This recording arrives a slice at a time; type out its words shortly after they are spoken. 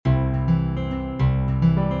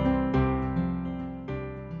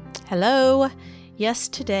Hello. Yes,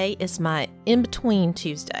 today is my in-between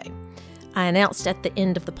Tuesday. I announced at the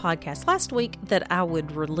end of the podcast last week that I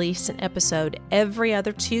would release an episode every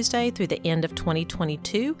other Tuesday through the end of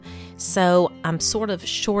 2022. So I'm sort of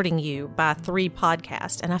shorting you by 3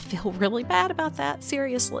 podcasts, and I feel really bad about that,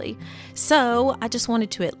 seriously. So I just wanted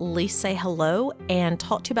to at least say hello and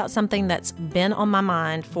talk to you about something that's been on my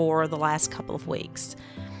mind for the last couple of weeks.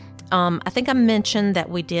 I think I mentioned that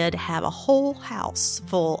we did have a whole house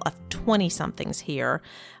full of 20-somethings here.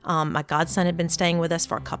 My godson had been staying with us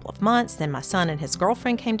for a couple of months. Then my son and his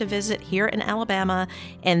girlfriend came to visit here in Alabama.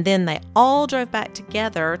 And then they all drove back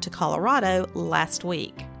together to Colorado last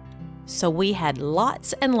week. So we had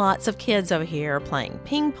lots and lots of kids over here playing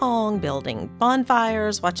ping pong, building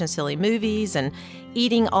bonfires, watching silly movies, and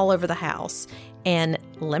eating all over the house. And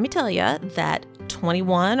let me tell you that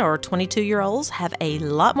 21 or 22-year-olds have a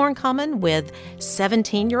lot more in common with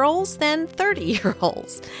 17-year-olds than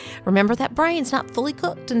 30-year-olds. Remember, that brain's not fully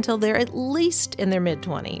cooked until they're at least in their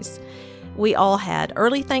mid-20s. We all had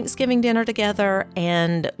early Thanksgiving dinner together,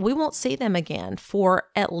 and we won't see them again for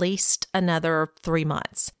at least another 3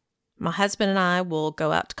 months. My husband and I will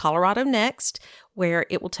go out to Colorado next, where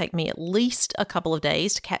it will take me at least a couple of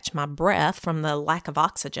days to catch my breath from the lack of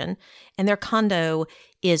oxygen. And their condo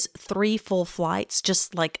is 3 full flights,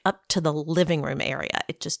 just like up to the living room area.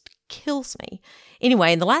 It just kills me.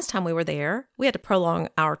 Anyway, the last time we were there, we had to prolong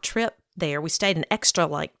our trip there. We stayed an extra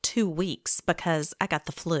 2 weeks because I got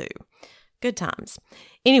the flu. Good times.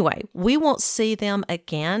 Anyway, we won't see them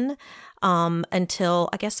again until,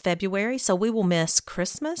 I guess, February. So we will miss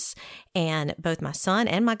Christmas and both my son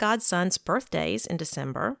and my godson's birthdays in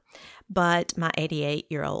December. But my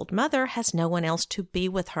 88-year-old mother has no one else to be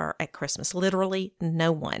with her at Christmas. Literally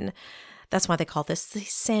no one. That's why they call this the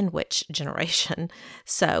sandwich generation.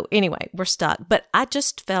 So anyway, we're stuck. But I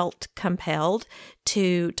just felt compelled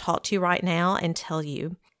to talk to you right now and tell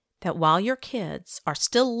you that while your kids are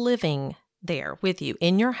still living there with you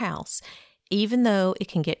in your house, even though it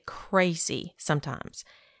can get crazy sometimes,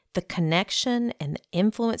 the connection and the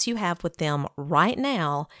influence you have with them right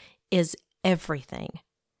now is everything.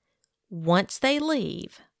 Once they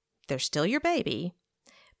leave, they're still your baby,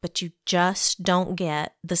 but you just don't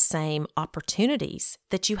get the same opportunities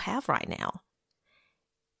that you have right now.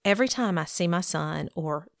 Every time I see my son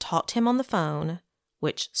or talk to him on the phone,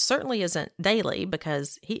 which certainly isn't daily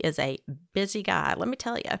because he is a busy guy, let me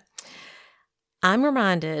tell you, I'm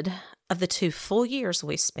reminded of the 2 full years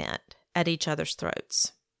we spent at each other's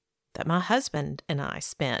throats, that my husband and I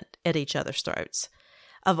spent at each other's throats,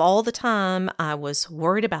 of all the time I was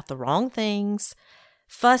worried about the wrong things,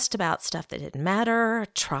 fussed about stuff that didn't matter,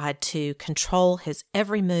 tried to control his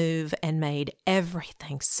every move, and made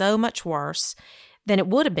everything so much worse than it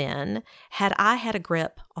would have been had I had a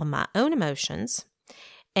grip on my own emotions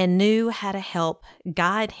and knew how to help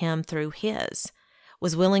guide him through his,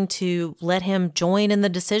 was willing to let him join in the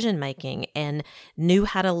decision-making, and knew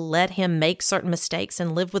how to let him make certain mistakes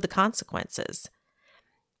and live with the consequences.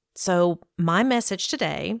 So my message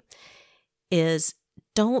today is,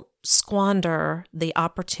 don't squander the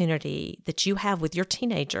opportunity that you have with your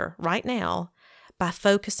teenager right now by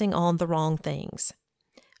focusing on the wrong things,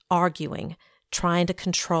 arguing, trying to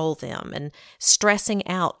control them, and stressing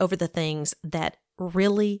out over the things that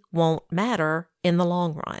really won't matter in the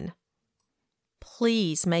long run.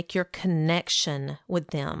 Please make your connection with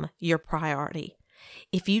them your priority.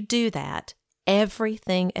 If you do that,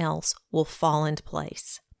 everything else will fall into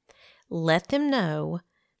place. Let them know,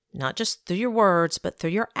 not just through your words, but through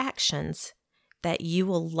your actions, that you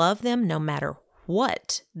will love them no matter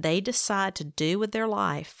what they decide to do with their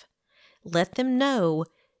life. Let them know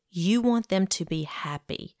you want them to be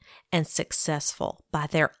happy and successful by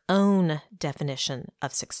their own definition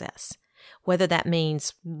of success. Whether that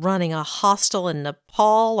means running a hostel in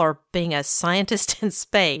Nepal or being a scientist in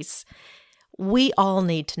space, we all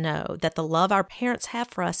need to know that the love our parents have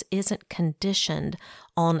for us isn't conditioned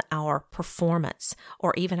on our performance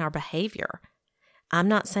or even our behavior. I'm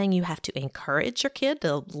not saying you have to encourage your kid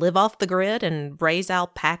to live off the grid and raise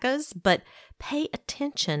alpacas, but pay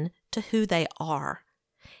attention to who they are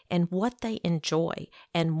and what they enjoy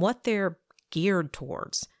and what they're geared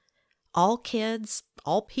towards. All kids,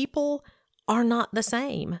 all people are not the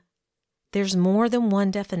same. There's more than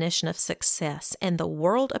one definition of success, and the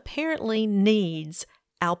world apparently needs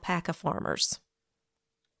alpaca farmers.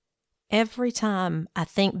 Every time I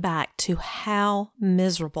think back to how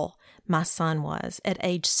miserable my son was at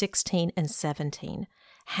age 16 and 17,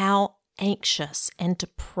 how anxious and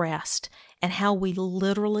depressed, and how we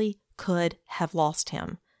literally could have lost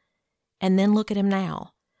him. And then look at him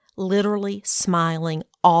now, literally smiling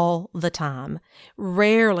all the time,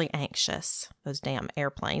 rarely anxious. Those damn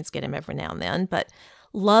airplanes get him every now and then, but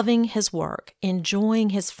loving his work, enjoying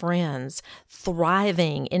his friends,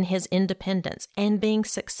 thriving in his independence, and being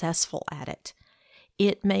successful at it.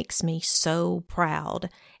 It makes me so proud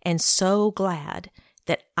and so glad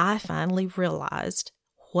that I finally realized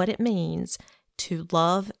what it means to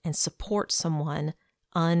love and support someone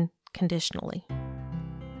unconditionally.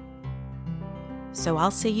 So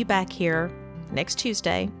I'll see you back here next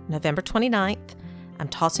Tuesday, November 29th. I'm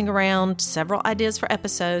tossing around several ideas for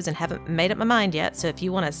episodes and haven't made up my mind yet. So if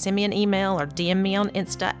you want to send me an email or DM me on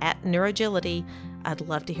Insta at Neurogility, I'd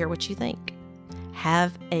love to hear what you think.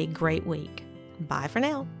 Have a great week. Bye for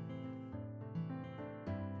now.